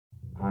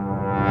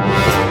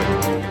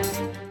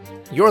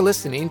You're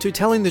listening to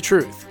Telling the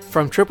Truth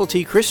from Triple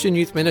T Christian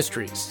Youth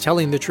Ministries,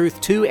 telling the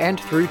truth to and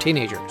through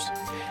teenagers.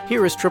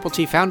 Here is Triple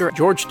T founder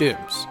George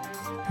Dooms.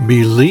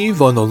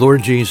 Believe on the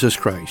Lord Jesus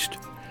Christ.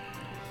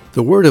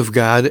 The Word of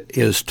God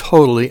is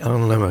totally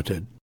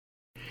unlimited.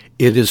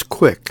 It is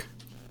quick.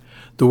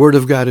 The Word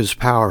of God is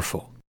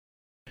powerful.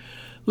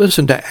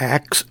 Listen to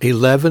Acts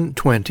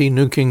 11:20,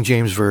 New King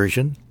James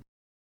Version.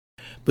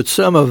 But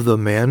some of the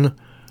men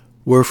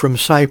were from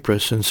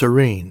Cyprus and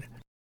Cyrene,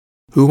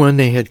 who when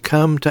they had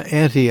come to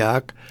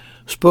Antioch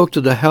spoke to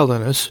the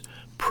Hellenists,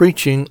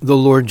 preaching the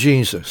Lord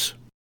Jesus.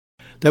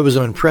 That was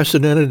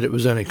unprecedented, it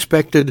was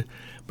unexpected,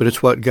 but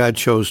it's what God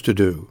chose to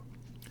do.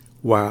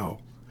 Wow.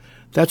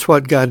 That's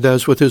what God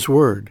does with His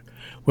Word,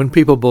 when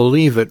people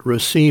believe it,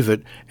 receive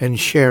it, and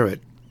share it.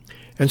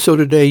 And so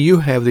today you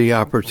have the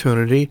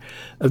opportunity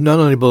of not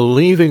only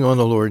believing on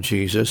the Lord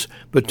Jesus,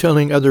 but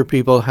telling other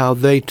people how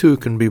they too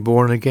can be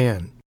born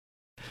again.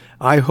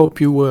 I hope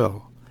you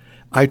will.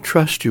 I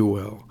trust you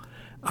will.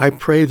 I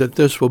pray that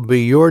this will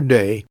be your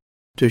day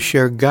to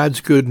share God's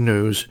good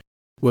news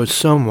with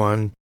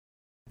someone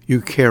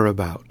you care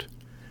about.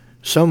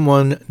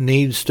 Someone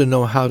needs to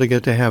know how to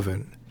get to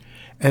heaven.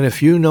 And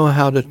if you know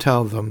how to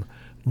tell them,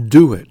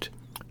 do it.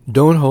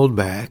 Don't hold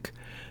back,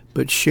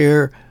 but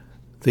share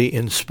the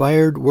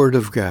inspired Word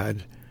of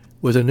God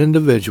with an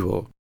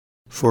individual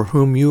for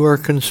whom you are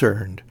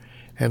concerned,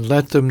 and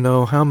let them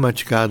know how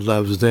much God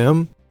loves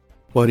them,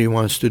 what He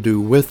wants to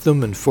do with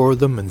them and for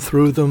them and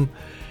through them,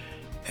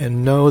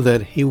 and know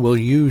that He will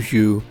use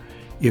you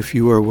if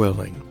you are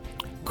willing.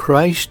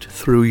 Christ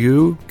through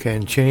you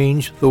can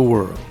change the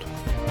world.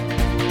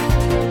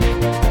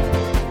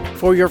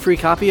 For your free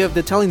copy of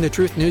the Telling the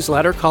Truth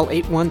newsletter, call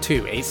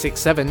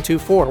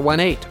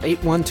 812-867-2418,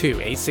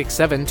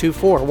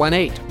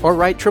 812-867-2418, or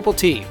write Triple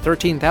T,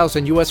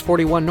 13,000 U.S.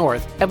 41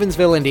 North,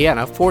 Evansville,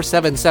 Indiana,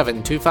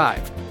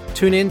 47725.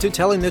 Tune in to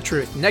Telling the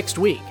Truth next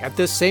week at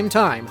this same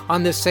time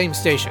on this same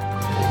station.